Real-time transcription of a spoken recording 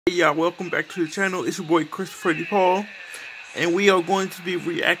Hey y'all, welcome back to the channel. It's your boy Christopher DePaul, and we are going to be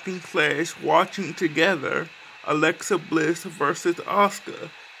reacting / watching together Alexa Bliss versus Asuka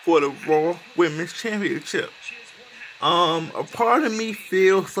for the Raw Women's Championship. A part of me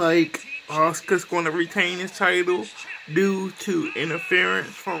feels like Asuka's going to retain his title due to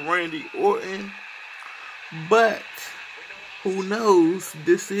interference from Randy Orton, but who knows?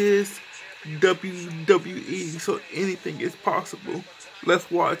 This is WWE, so anything is possible.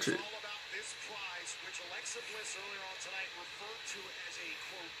 Let's watch it.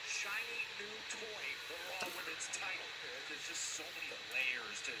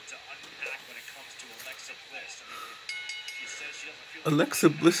 Alexa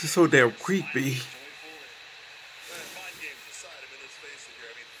Bliss is so damn creepy.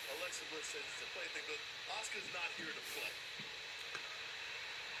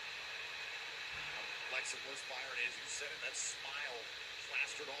 Alexa Bliss fired, as you said it, that smile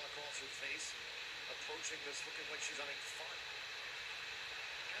plastered all across her face, approaching this looking like she's having fun.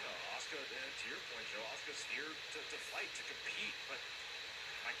 You know, Asuka, to your point, Joe, Asuka's here to fight, to compete, but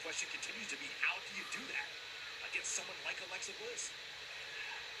my question continues to be, how do you do that against someone like Alexa Bliss?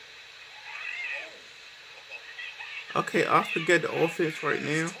 Okay, Asuka got the offense right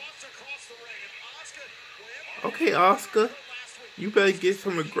now. Okay, Asuka, you better get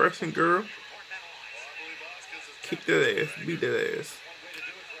some aggression, girl. Kick that ass, beat that ass.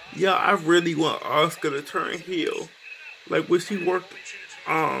 Yeah, I really want Asuka to turn heel. Like when she worked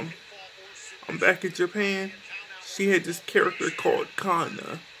I'm back in Japan, she had this character called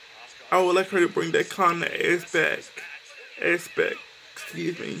Kana. I would like her to bring that Kana aspect,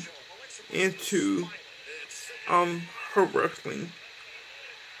 into her wrestling.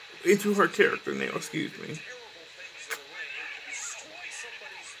 Into her character now, excuse me.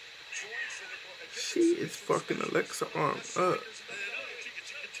 She is fucking Alexa arm up.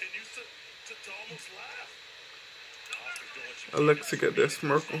 Alexa got that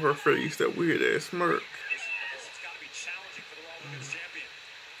smirk on her face, that weird ass smirk.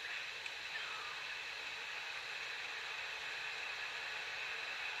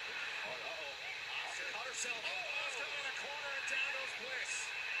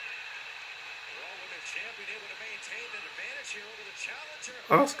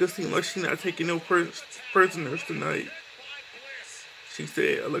 Asuka seems like she's not taking no prisoners tonight. She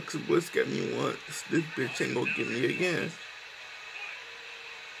said, Alexa Bliss got me once. This bitch ain't gonna get me again.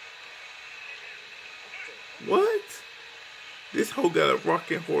 What? This hoe got a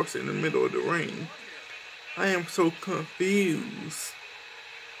rocking horse in the middle of the ring. I am so confused.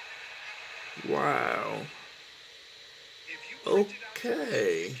 Wow.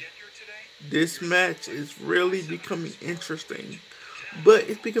 Okay. This match is really becoming interesting. But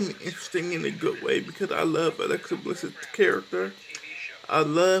it's becoming interesting in a good way because I love Alexa Bliss's character. I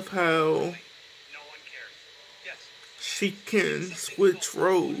love how she can switch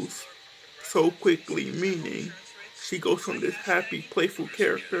roles so quickly, meaning she goes from this happy, playful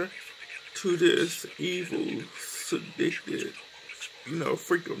character to this evil, seductive,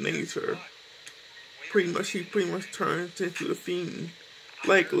 freak of nature. She pretty much turns into a fiend.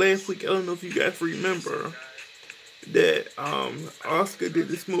 Like last week, I don't know if you guys remember that Asuka did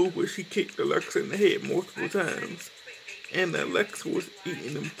this move where she kicked Alexa in the head multiple times, and Alexa was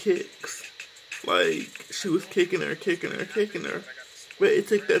eating them kicks. Like she was kicking her, but it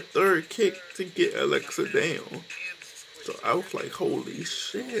took that third kick to get Alexa down. So I was like, holy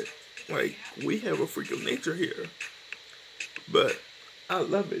shit, like we have a freak of nature here. But I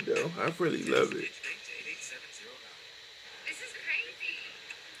love it though, I really love it.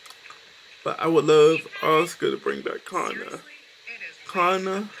 But I would love Asuka to bring back Kana.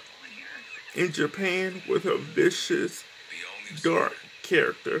 Kana in Japan with her vicious, dark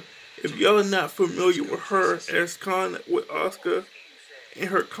character. If y'all are not familiar with her as Kana, with Asuka in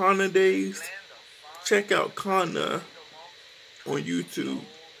her Kana days, check out Kana on YouTube.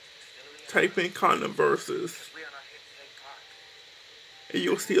 Type in Kana Versus, and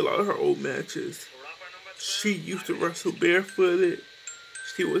you'll see a lot of her old matches. She used to wrestle barefooted.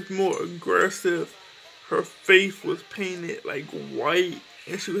 She was more aggressive. Her face was painted like white,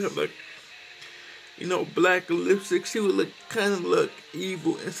 and she would have like, black lipstick. She would kind of look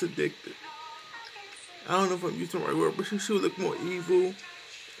evil and seductive. I don't know if I'm using the right word, but she would look more evil,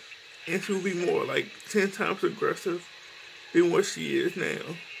 and she would be more like 10 times aggressive than what she is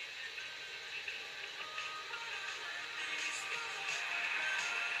now.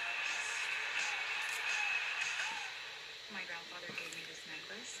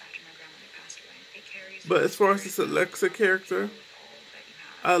 But as far as this Alexa character,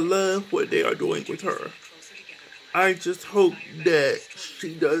 I love what they are doing with her. I just hope that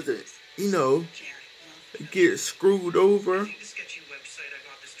she doesn't, get screwed over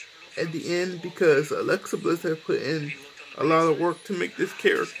at the end, because Alexa Bliss has put in a lot of work to make this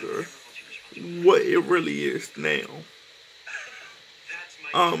character what it really is now.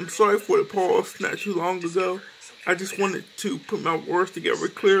 Sorry for the pause not too long ago. I just wanted to put my words together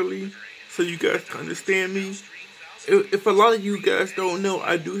clearly so you guys can understand me. If a lot of you guys don't know,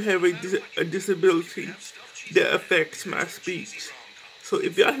 I do have a disability that affects my speech. So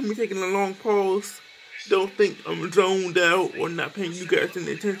if y'all hear me taking a long pause, don't think I'm zoned out or not paying you guys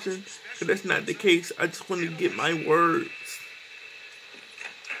any attention, because that's not the case. I just want to get my words.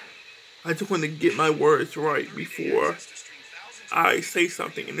 I just want to get my words right before I say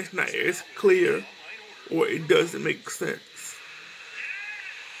something and it's not as clear or it doesn't make sense.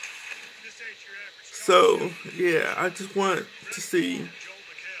 So, yeah, I just want to see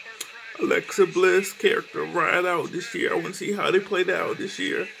Alexa Bliss character ride out this year. I want to see how they played out this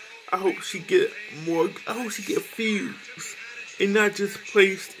year. I hope she get feuds and not just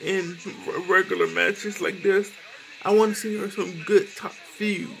placed in regular matches like this. I want to see her some good top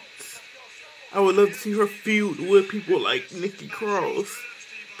feuds. I would love to see her feud with people like Nikki Cross,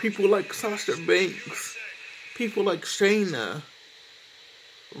 people like Sasha Banks, people like Shayna.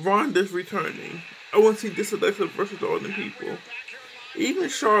 Ronda's returning. I want to see this Alexa versus all them people. Even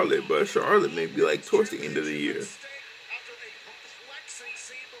Charlotte, but Charlotte may be like towards the end of the year.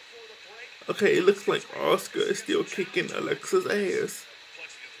 Okay, it looks like Asuka is still kicking Alexa's ass.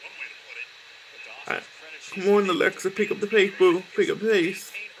 Come on, Alexa, pick up the pace, boo. Pick up the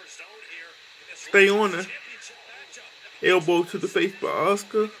pace. Stay on her. Elbow to the face by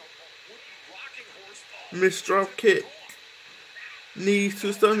Asuka. Missed drop kick. Knees to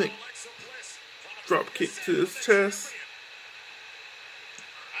the stomach. Drop kick to his chest.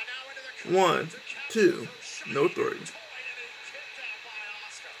 1, 2, no 3.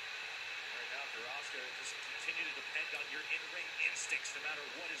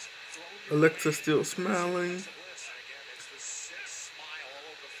 Alexa still smiling.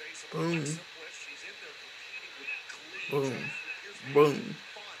 Boom. Boom. Boom.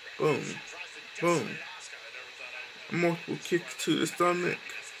 Boom. Boom. Multiple kicks to the stomach.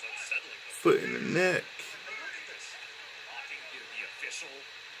 Foot in the neck.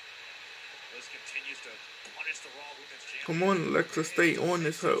 Come on, Alexa, stay on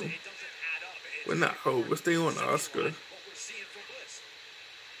this hoe. Well, not hoe, but stay on Asuka.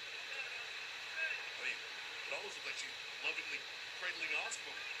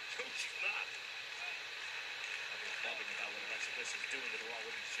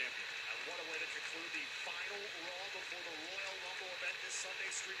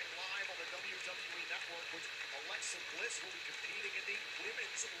 Streaming live on the WWE Network, which Alexa Bliss will be competing in the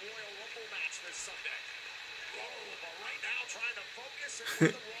Women's Royal Rumble match this Sunday. But right now, trying to focus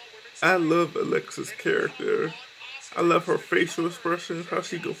on the Raw Women's I love Alexa's character. I love her facial expressions, how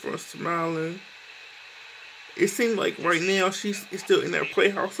she goes from smiling. It seems like right now she's still in that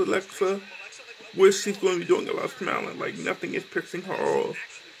Playhouse Alexa, where she's going to be doing a lot of smiling, like nothing is pissing her off.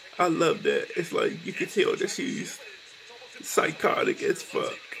 I love that. It's like you can tell that she's psychotic as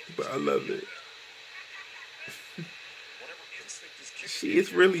fuck, but I love it. She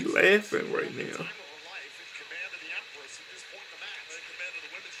is really laughing right now.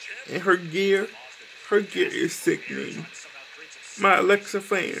 And her gear is sickening. My Alexa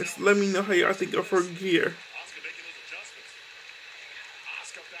fans, let me know how y'all think of her gear.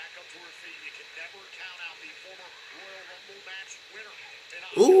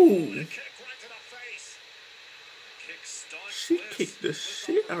 Ooh. She kicked the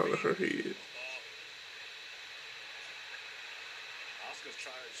shit out of her head.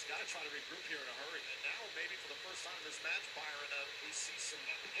 Asuka's got to try to regroup here in a hurry. And now, maybe for the first time in this match, Byron, we see some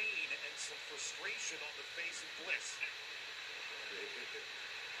pain and some frustration on the face of Bliss.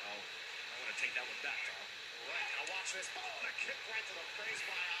 Oh, I want to take that one back, Tom. Right, now watch this. Oh, and a kick right to the face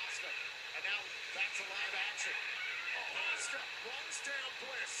by Asuka. And now back to live action. Asuka runs down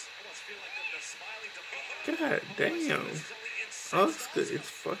Bliss. I almost feel like the smiling defeat. God damn. Asuka is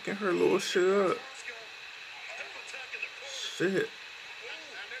fucking her little shit up. Shit.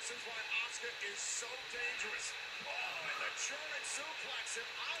 And this is why Asuka is so dangerous. And the German suplex.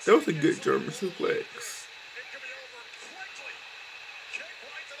 That was a good German suplex. It can be over quickly. Kick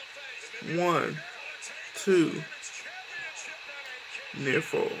right to the face. 1, 2, near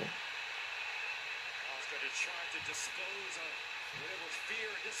fall. Asuka to try to dispose of whatever fear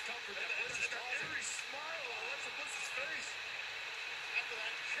and discomfort that Bliss is causing. Every smile on Alexa Bliss's face. After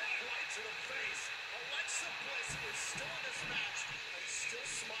that kick right to the face, Alexa Bliss is still in this match and still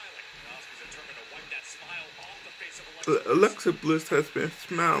smiling. Asuka's determined to wipe that smile off the face of Alexa. Alexa Bliss has been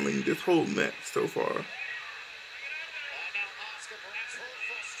smiling this whole match so far. Now Asuka, perhaps her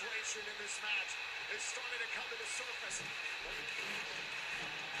frustration in this match is starting to come to the surface.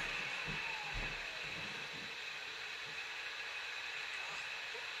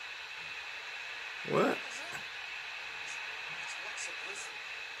 What? It's Alexa Bliss,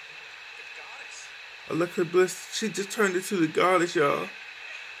 the goddess. Alexa Bliss, she just turned into the goddess, y'all.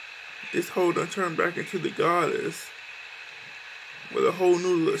 This whole done turned back into the goddess. With a whole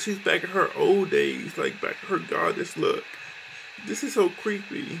new look. She's back in her old days, like back in her goddess look. This is so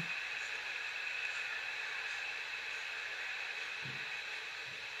creepy.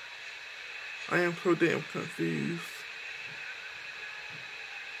 I am so damn confused.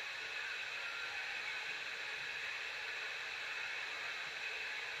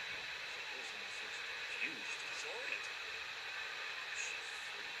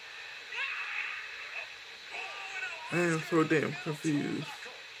 I am so damn confused.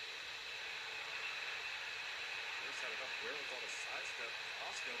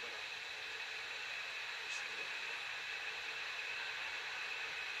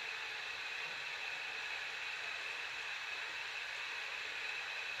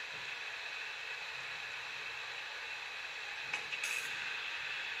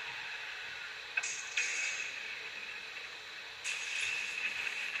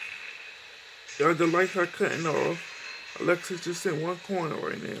 Y'all, the lights are cutting off. Alexa's just in one corner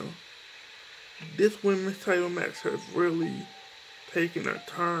right now. This women's title match has really taken a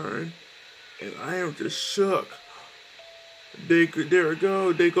turn, and I am just shook. There we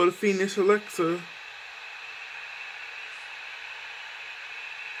go. They go to finish Alexa.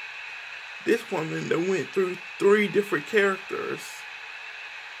 This woman that went through 3 different characters,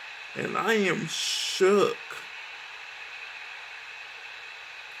 and I am shook.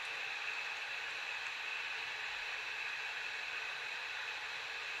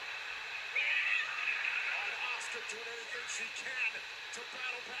 Doing everything she can to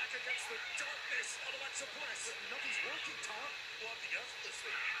battle back against the darkness of Alexa Bliss. Nothing's working, Tom. Well,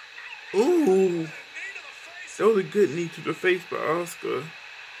 the Ooh. That was a good knee to the face by Asuka.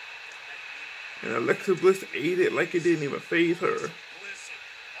 And Alexa Bliss ate it like it didn't even faze her.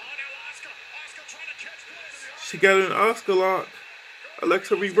 She got an Asuka lock.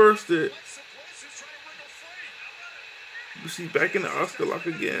 Alexa reversed it. She's back in the Asuka lock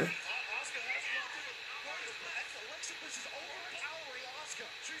again.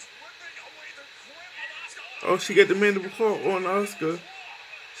 Oh, she got the mandible claw on Asuka.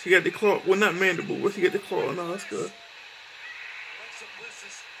 She got the claw, well, not mandible, but she got the claw on Asuka.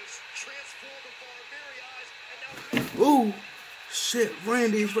 Ooh, shit,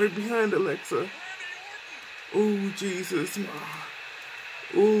 Randy's right behind Alexa. Ooh, Jesus.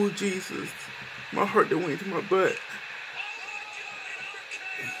 Ooh, Jesus. My heart that went to my butt.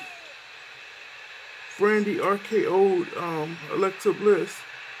 Randy RKO'd Alexa Bliss.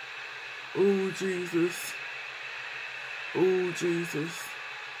 Ooh, Jesus. Ooh, Jesus.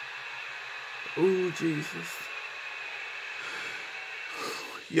 Ooh, Jesus.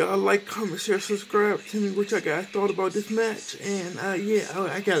 Y'all like, comment, share, subscribe. Tell me what y'all guys thought about this match. And, yeah,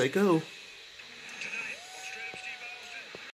 I gotta go.